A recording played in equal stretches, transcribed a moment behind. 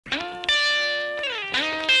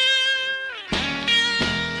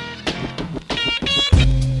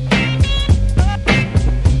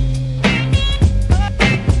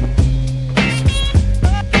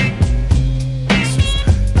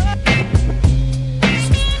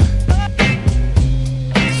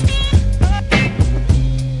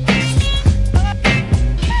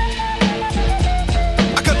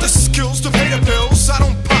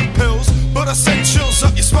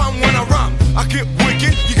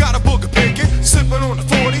got a booger picking, sipping on the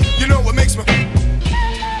 40. You know what makes me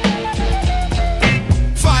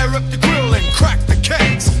fire up the grill and crack the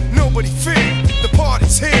cakes. Nobody fear, the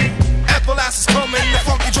party's here. Appalachia's is coming, the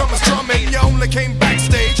funky drummers drumming. You only came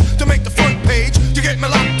backstage to make the front page. To get me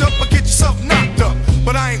locked up or get yourself knocked up.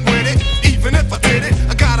 But I ain't with it, even if I did it.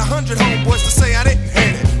 I got 100 homeboys to say I didn't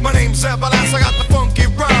hit it. My name's Everlast, I got the funky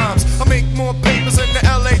rhymes. I make more papers than the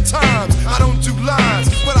LA Times. I don't do lines,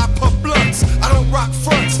 but I puff blunts. I don't rock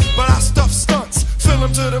fronts, but I stuff stunts. Fill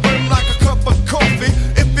them to the rim like a cup of coffee.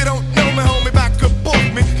 If you don't know me, homie, back up off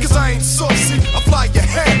me. Cause I ain't saucy, I fly your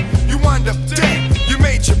head. You wind up dead, you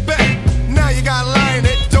made your bet. Now you gotta lie in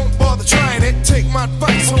it, don't bother trying it. Take my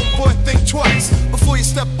advice, homeboy, think twice before you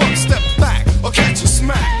step up, step back, or catch a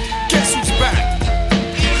smack. Guess who's back?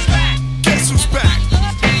 Guess who's back?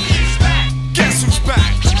 Guess who's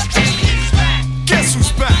back? Guess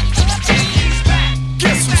who's back?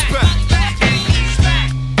 Guess who's back?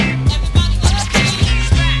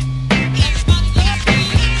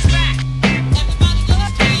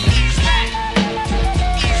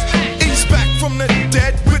 He's back from the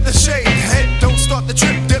dead with the shaved head. Don't start the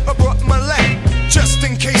trip, dip, I brought my leg. Just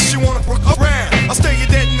in case you wanna brook around, I'll stare you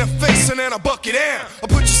dead in the face and then I'll buck it down. I'll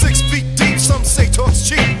put you 6 feet deep, some say talk's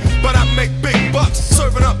cheap, but I make big bucks,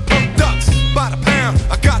 serving up pump ducks. By the pound,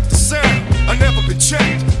 I got the sound, I never been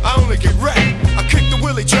checked, I only get wrecked. I kick the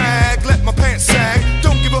willy drag, let my pants sag.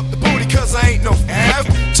 Don't give up the booty cause I ain't no ab.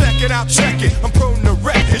 Check it out, check it, I'm prone to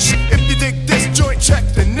wreck ish. If you dig this joint, check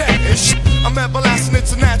the neck ish. I'm everlasting,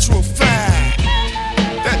 it's a natural fact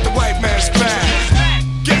that the white man's back.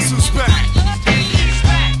 Guess who's back?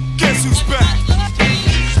 Guess who's back?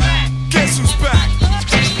 Guess who's back?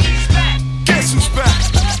 Guess who's back?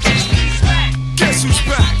 Guess who's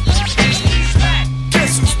back?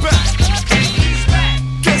 Guess who's back?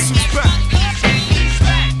 Guess who's back?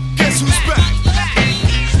 Guess who's back?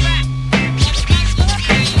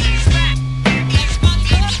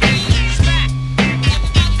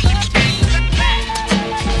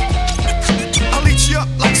 I'll eat you up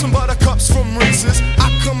like some buttercups from Reese's. I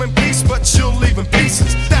come in peace, but you'll leave in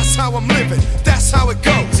pieces. That's how I'm living, that's how it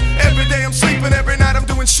goes. Every day I'm sleeping, every night I'm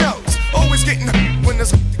doing shows. Always getting when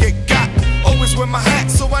there's to get got. Always wear my hat,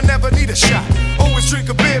 so I never need a shot. Always drink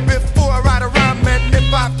a beer before I ride a rhyme, and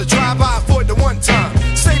if I have to drive, I avoid the one time.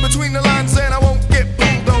 Stay between the lines